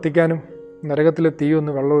ഒന്ന് കത്തിക്കാനും നരകത്തിലെ തീ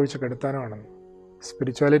ഒന്ന് വെള്ളമൊഴിച്ച് കെടുത്താനുമാണെന്ന്.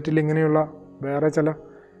 സ്പിരിച്വാലിറ്റിയിൽ ഇങ്ങനെയുള്ള വേറെ ചില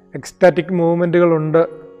എക്സ്റ്റാറ്റിക് മൊമെൻറ്റുകളുണ്ട്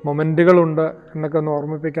എന്നൊക്കെ ഒന്ന്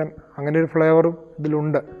ഓർമ്മിപ്പിക്കാൻ അങ്ങനെ ഒരു ഫ്ലേവറും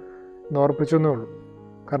ഇതിലുണ്ട് എന്ന് ഓർപ്പിച്ചു എന്നേ ഉള്ളൂ.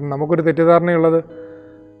 കാരണം നമുക്കൊരു തെറ്റിദ്ധാരണയുള്ളത്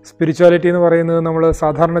സ്പിരിച്വാലിറ്റി എന്ന് പറയുന്നത് നമ്മൾ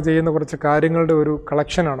സാധാരണ ചെയ്യുന്ന കുറച്ച് കാര്യങ്ങളുടെ ഒരു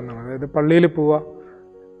കളക്ഷനാണെന്നാണ്. അതായത് പള്ളിയിൽ പോവുക,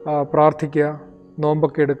 പ്രാർത്ഥിക്കുക,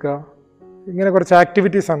 നോമ്പൊക്കെ എടുക്കുക, ഇങ്ങനെ കുറച്ച്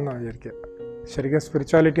ആക്ടിവിറ്റീസ് ആണെന്നാണ് വിചാരിക്കുക. ശരിക്കും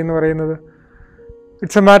സ്പിരിച്വാലിറ്റി എന്ന് പറയുന്നത്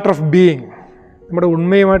it's A matter of being. നമ്മുടെ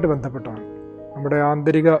ഉണ്മയുമായിട്ട് ബന്ധപ്പെട്ടതാണ്, നമ്മുടെ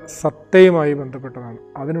ആന്തരിക സത്തയുമായി ബന്ധപ്പെട്ടതാണ്.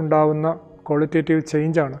 അതിനുണ്ടാവുന്ന ക്വാളിറ്റേറ്റീവ്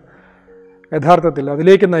ചേഞ്ചാണ് യഥാർത്ഥത്തിൽ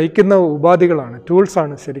അതിലേക്ക് നയിക്കുന്ന ഉപാധികളാണ്,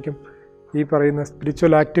 ടൂൾസാണ് ശരിക്കും ഈ പറയുന്ന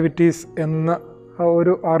സ്പിരിച്വൽ ആക്ടിവിറ്റീസ് എന്ന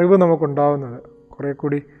ഒരു അറിവ് നമുക്കുണ്ടാവുന്നത്. കുറേ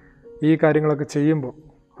കൂടി ഈ കാര്യങ്ങളൊക്കെ ചെയ്യുമ്പോൾ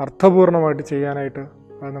അർത്ഥപൂർണമായിട്ട് ചെയ്യാനായിട്ട്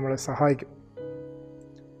അത് നമ്മളെ സഹായിക്കും.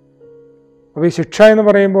 അപ്പോൾ ഈ ശിക്ഷ എന്ന്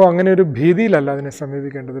പറയുമ്പോൾ അങ്ങനെ ഒരു ഭീതിയിലല്ല അതിനെ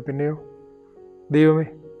സമീപിക്കേണ്ടത്. പിന്നെയോ, ദൈവമേ,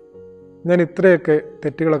 ഞാൻ ഇത്രയൊക്കെ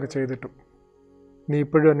തെറ്റുകളൊക്കെ ചെയ്തിട്ടും നീ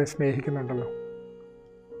ഇപ്പോഴും എന്നെ സ്നേഹിക്കുന്നുണ്ടല്ലോ.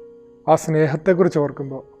 ആ സ്നേഹത്തെക്കുറിച്ച്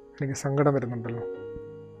ഓർക്കുമ്പോൾ എനിക്ക് സങ്കടം വരുന്നുണ്ടല്ലോ.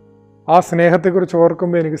 ആ സ്നേഹത്തെക്കുറിച്ച്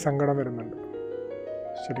ഓർക്കുമ്പോൾ എനിക്ക് സങ്കടം വരുന്നുണ്ട്.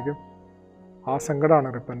 ശരിക്കും ആ സങ്കടമാണ്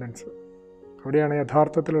റിപ്പൻറ്റൻസ്. അവിടെയാണ്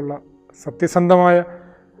യഥാർത്ഥത്തിലുള്ള സത്യസന്ധമായ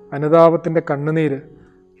അനുതാപത്തിൻ്റെ കണ്ണുനീര്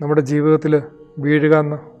നമ്മുടെ ജീവിതത്തിൽ വീഴുക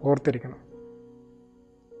എന്ന് ഓർത്തിരിക്കണം.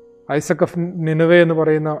 ഐസക് ഓഫ് നിനവേ എന്ന്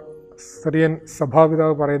പറയുന്ന സിറിയൻ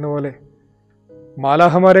സഭാപിതാവ് പറയുന്ന പോലെ,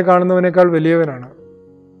 മാലാഹമാരെ കാണുന്നവനേക്കാൾ വലിയവനാണ്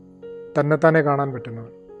തന്നെത്താനെ കാണാൻ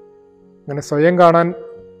പറ്റുന്നവൻ. അങ്ങനെ സ്വയം കാണാൻ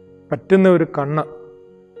പറ്റുന്ന ഒരു കണ്ണ്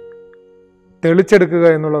തെളിച്ചെടുക്കുക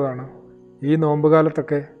എന്നുള്ളതാണ് ഈ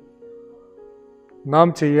നോമ്പുകാലത്തൊക്കെ നാം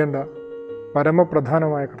ചെയ്യേണ്ട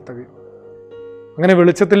പരമപ്രധാനമായ കർത്തവ്യം. അങ്ങനെ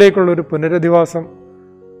വെളിച്ചത്തിലേക്കുള്ളൊരു പുനരധിവാസം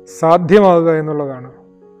സാധ്യമാകുക എന്നുള്ളതാണ്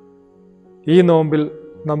ഈ നോമ്പിൽ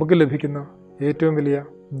നമുക്ക് ലഭിക്കുന്ന ഏറ്റവും വലിയ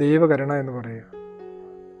ദൈവകരുണ എന്ന് പറയുക.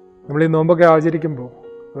 നമ്മൾ ഈ നോമ്പൊക്കെ ആചരിക്കുമ്പോൾ,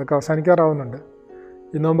 അതൊക്കെ അവസാനിക്കാറാവുന്നുണ്ട്,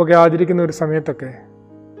 ഈ നോമ്പൊക്കെ ആചരിക്കുന്ന ഒരു സമയത്തൊക്കെ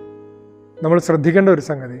നമ്മൾ ശ്രദ്ധിക്കേണ്ട ഒരു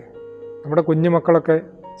സംഗതി, നമ്മുടെ കുഞ്ഞുമക്കളൊക്കെ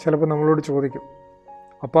ചിലപ്പോൾ നമ്മളോട് ചോദിക്കും,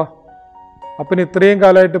 അപ്പൻ ഇത്രയും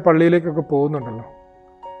കാലമായിട്ട് പള്ളിയിലേക്കൊക്കെ പോകുന്നുണ്ടല്ലോ,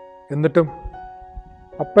 എന്നിട്ടും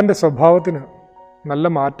അപ്പൻ്റെ സ്വഭാവത്തിന് നല്ല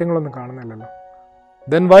മാറ്റങ്ങളൊന്നും കാണുന്നില്ലല്ലോ,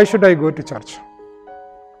 then why should I go to church?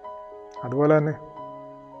 അതുപോലെ തന്നെ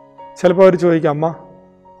ചിലപ്പോൾ അവർ ചോദിക്കും,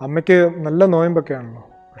 അമ്മയ്ക്ക് നല്ല നോയമ്പൊക്കെയാണല്ലോ,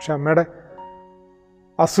 പക്ഷെ അമ്മയുടെ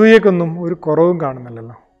അസൂയക്കൊന്നും ഒരു കുറവും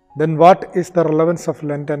കാണുന്നില്ലല്ലോ, then what is the relevance of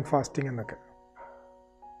lent and fasting എന്നൊക്കെ.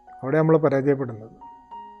 അവിടെ നമ്മൾ പരാജയപ്പെടുന്നത്.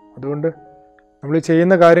 അതുകൊണ്ട് നമ്മൾ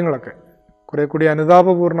ചെയ്യുന്ന കാര്യങ്ങളൊക്കെ കുറേ കൂടി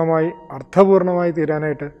അനുതാപപൂർണമായി അർത്ഥപൂർണമായി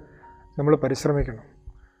തീരാനായിട്ട് നമ്മൾ പരിശ്രമിക്കണം.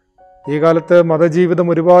 ഈ കാലത്ത് മതജീവിതം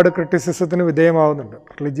ഒരുപാട് ക്രിറ്റിസിസത്തിന് വിധേയമാവുന്നുണ്ട്.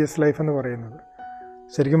 റിലീജിയസ് ലൈഫ് എന്ന് പറയുന്നത്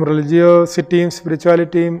ശരിക്കും റിലീജിയോസിറ്റിയും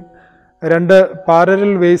സ്പിരിച്വാലിറ്റിയും രണ്ട്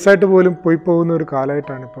പാരലൽ വേസായിട്ട് പോലും പോയി പോകുന്ന ഒരു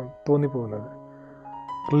കാലമായിട്ടാണ് ഇപ്പം തോന്നിപ്പോകുന്നത്.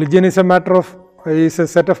 Religion is A matter of is A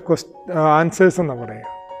set of answers എന്നാണ്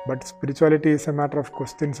പറയുക. But spirituality is A matter of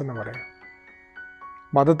questions എന്ന് പറയാം.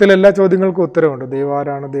 മതത്തിൽ എല്ലാ ചോദ്യങ്ങൾക്കും ഉത്തരവുണ്ട്. ദൈവം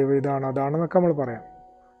ആരാണ്, ദൈവം ഇതാണ് അതാണെന്നൊക്കെ നമ്മൾ പറയാം.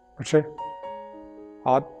 പക്ഷേ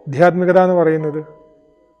ആധ്യാത്മികത എന്ന് പറയുന്നത്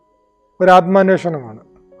ഒരാത്മാന്വേഷണമാണ്.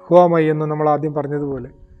 ഹുവാമൈ എന്ന് നമ്മൾ ആദ്യം പറഞ്ഞതുപോലെ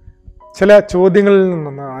ചില ചോദ്യങ്ങളിൽ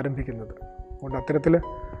നിന്നാണ് ആരംഭിക്കുന്നത്. അതുകൊണ്ട് അത്തരത്തിൽ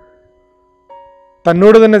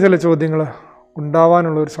തന്നോട് തന്നെ ചില ചോദ്യങ്ങൾ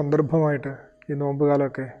ഉണ്ടാവാനുള്ള ഒരു സന്ദർഭമായിട്ട് ഈ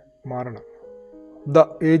നോമ്പുകാലമൊക്കെ മാറണം. The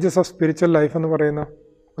ages of spiritual life എന്ന് പറയുന്ന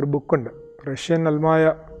ഒരു ബുക്കുണ്ട്. റഷ്യൻ അൽമായ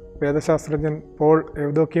വേദശാസ്ത്രജ്ഞൻ പോൾ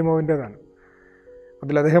എവ്ദോക്കിമോവിൻ്റേതാണ്.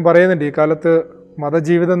 അതിൽ അദ്ദേഹം പറയുന്നുണ്ട്, ഈ കാലത്ത്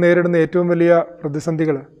മതജീവിതം നേരിടുന്ന ഏറ്റവും വലിയ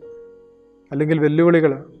പ്രതിസന്ധികൾ അല്ലെങ്കിൽ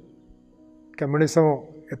വെല്ലുവിളികൾ കമ്മ്യൂണിസമോ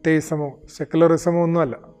എത്തയിസമോ സെക്കുലറിസമോ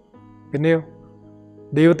ഒന്നുമല്ല. പിന്നെയോ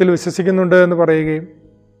ദൈവത്തിൽ വിശ്വസിക്കുന്നുണ്ട് എന്ന് പറയുകയും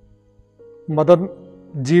മത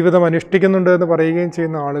ജീവിതം അനുഷ്ഠിക്കുന്നുണ്ട് എന്ന് പറയുകയും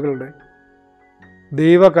ചെയ്യുന്ന ആളുകളുടെ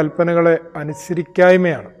ദൈവകൽപ്പനകളെ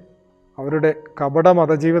അനുസരിക്കായ്മയാണ്. അവരുടെ കപട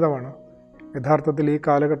മതജീവിതമാണ് യഥാർത്ഥത്തിൽ ഈ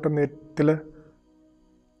കാലഘട്ടത്തിൽ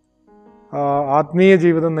ആത്മീയ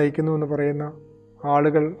ജീവിതം നയിക്കുന്നു എന്ന് പറയുന്ന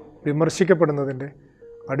ആളുകൾ വിമർശിക്കപ്പെടുന്നതിൻ്റെ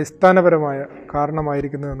അടിസ്ഥാനപരമായ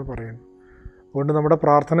കാരണമായിരിക്കുന്നതെന്ന് പറയുന്നു. അതുകൊണ്ട് നമ്മുടെ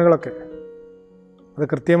പ്രാർത്ഥനകളൊക്കെ അത്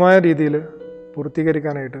കൃത്യമായ രീതിയിൽ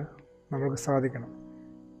പൂർത്തീകരിക്കാനായിട്ട് നമുക്ക് സാധിക്കണം.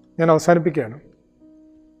 ഞാൻ അവസാനിപ്പിക്കുകയാണ്.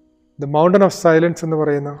 ദ മൗണ്ടൻ ഓഫ് സൈലൻസ് എന്ന്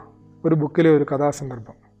പറയുന്ന ഒരു ബുക്കിലെ ഒരു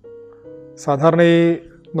കഥാസന്ദർഭം. സാധാരണ ഈ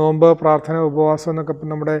നോമ്പ്, പ്രാർത്ഥന, ഉപവാസം എന്നൊക്കെ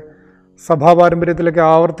നമ്മുടെ സഭാ പാരമ്പര്യത്തിലൊക്കെ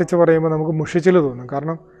ആവർത്തിച്ച് പറയുമ്പോൾ നമുക്ക് മുഷിച്ചിൽ തോന്നും.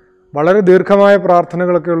 കാരണം വളരെ ദീർഘമായ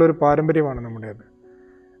പ്രാർത്ഥനകളൊക്കെ ഉള്ളൊരു പാരമ്പര്യമാണ് നമ്മുടേത്.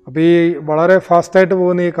 അപ്പോൾ ഈ വളരെ ഫാസ്റ്റായിട്ട്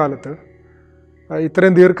പോകുന്ന ഈ കാലത്ത്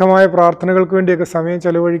ഇത്രയും ദീർഘമായ പ്രാർത്ഥനകൾക്ക് വേണ്ടിയൊക്കെ സമയം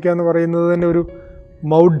ചെലവഴിക്കുക എന്ന് പറയുന്നത് തന്നെ ഒരു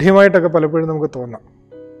മൗഢ്യമായിട്ടൊക്കെ പലപ്പോഴും നമുക്ക് തോന്നാം.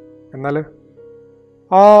 എന്നാൽ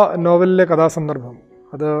ആ നോവലിലെ കഥാസന്ദർഭം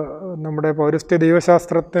അത് നമ്മുടെ പൗരസ്ത്യ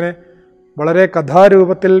ദൈവശാസ്ത്രത്തിനെ വളരെ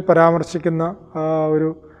കഥാരൂപത്തിൽ പരാമർശിക്കുന്ന ഒരു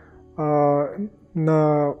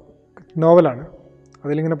നോവലാണ്.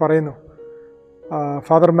 അതിലിങ്ങനെ പറയുന്നു,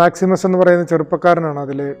 ഫാദർ മാക്സിമസ് എന്ന് പറയുന്ന ചെറുപ്പക്കാരനാണ്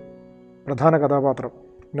അതിലെ പ്രധാന കഥാപാത്രം.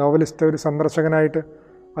 നോവലിസ്റ്റ് ഒരു സന്ദർശകനായിട്ട്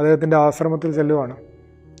അദ്ദേഹത്തിൻ്റെ ആശ്രമത്തിൽ ചെല്ലുവാണ്.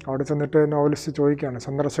 അവിടെ ചെന്നിട്ട്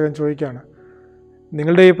സന്ദർശകൻ ചോദിക്കുകയാണ്,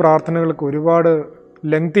 നിങ്ങളുടെ ഈ പ്രാർത്ഥനകൾക്ക് ഒരുപാട്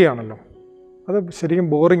ലെങ്തി ആണല്ലോ, അത് ശരിക്കും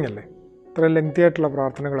ബോറിംഗ് അല്ലേ ഇത്രയും ലെങ്തി ആയിട്ടുള്ള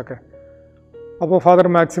പ്രാർത്ഥനകളൊക്കെ? അപ്പോൾ ഫാദർ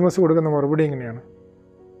മാക്സിമസ് കൊടുക്കുന്ന മറുപടി ഇങ്ങനെയാണ്,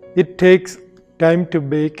 it takes time to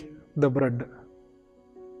bake the bread.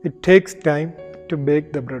 It takes time to bake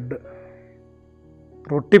the bread.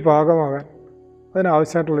 റൊട്ടി പാകമാകാൻ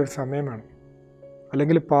അതിനാവശ്യമായിട്ടുള്ളൊരു സമയം വേണം.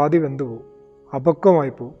 അല്ലെങ്കിൽ പാതി വെന്തു പോവും,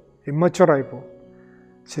 അപക്വമായി പോവും, ഇമ്മച്ചുവറായി പോവും.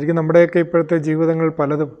 ശരിക്കും നമ്മുടെയൊക്കെ ഇപ്പോഴത്തെ ജീവിതങ്ങൾ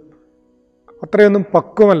പലതും അത്രയൊന്നും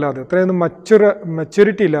പക്വമല്ലാതെ, അത്രയൊന്നും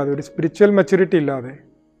മെച്യൂരിറ്റി ഇല്ലാതെ, ഒരു സ്പിരിച്വൽ മെച്യൂരിറ്റി ഇല്ലാതെ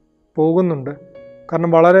പോകുന്നുണ്ട്.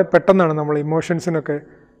 കാരണം വളരെ പെട്ടെന്നാണ് നമ്മൾ ഇമോഷൻസിനൊക്കെ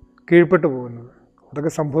കീഴ്പ്പെട്ടു പോകുന്നത്.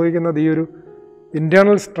 അതൊക്കെ സംഭവിക്കുന്നത് ഈ ഒരു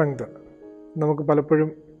ഇൻറ്റേർണൽ സ്ട്രെങ്ത് നമുക്ക് പലപ്പോഴും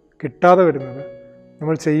കിട്ടാതെ വരുന്നത്.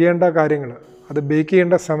 നമ്മൾ ചെയ്യേണ്ട കാര്യങ്ങൾ, അത് ബേക്ക്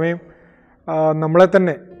ചെയ്യേണ്ട സമയം നമ്മളെ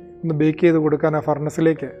തന്നെ ഒന്ന് ബേക്ക് ചെയ്ത് കൊടുക്കാൻ ആ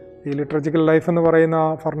ഫർണസിലേക്ക്, ഈ ലിറ്ററജിക്കൽ ലൈഫ് എന്ന് പറയുന്ന ആ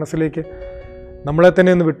ഫർണസിലേക്ക് നമ്മളെ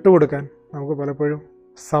തന്നെ ഒന്ന് വിട്ടുകൊടുക്കാൻ നമുക്ക് പലപ്പോഴും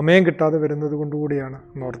സമയം കിട്ടാതെ വരുന്നത് കൊണ്ടുകൂടിയാണ്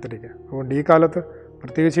ഓർത്തിരിക്കുക. അതുകൊണ്ട് ഈ കാലത്ത്,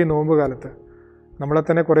 പ്രത്യേകിച്ച് ഈ നോമ്പ് കാലത്ത്, നമ്മളെ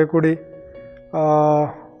തന്നെ കുറേ കൂടി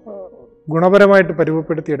ഗുണപരമായിട്ട്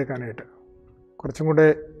പരുവപ്പെടുത്തിയെടുക്കാനായിട്ട്, കുറച്ചും കൂടെ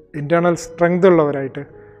ഇൻറ്റേർണൽ സ്ട്രെങ്ത് ഉള്ളവരായിട്ട്,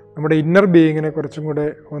 നമ്മുടെ ഇന്നർ ബീയിങ്ങിനെ കുറച്ചും കൂടെ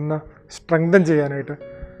ഒന്ന് സ്ട്രെങ്തൻ ചെയ്യാനായിട്ട്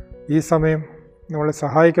ഈ സമയം നമ്മളെ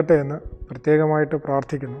സഹായിക്കട്ടെ എന്ന് പ്രത്യേകമായിട്ട്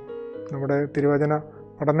പ്രാർത്ഥിക്കുന്നു. നമ്മുടെ തിരുവചന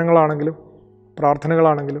പഠനങ്ങളാണെങ്കിലും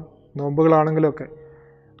പ്രാർത്ഥനകളാണെങ്കിലും നോമ്പുകളാണെങ്കിലും ഒക്കെ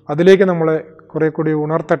അതിലേക്ക് നമ്മളെ കുറേ കൂടി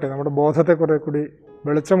ഉണർത്തട്ടെ, നമ്മുടെ ബോധത്തെ കുറേ കൂടി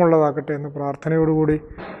വെളിച്ചമുള്ളതാക്കട്ടെ എന്ന് പ്രാർത്ഥനയോടുകൂടി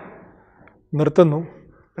നിർത്തുന്നു.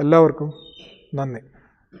 എല്ലാവർക്കും നന്ദി.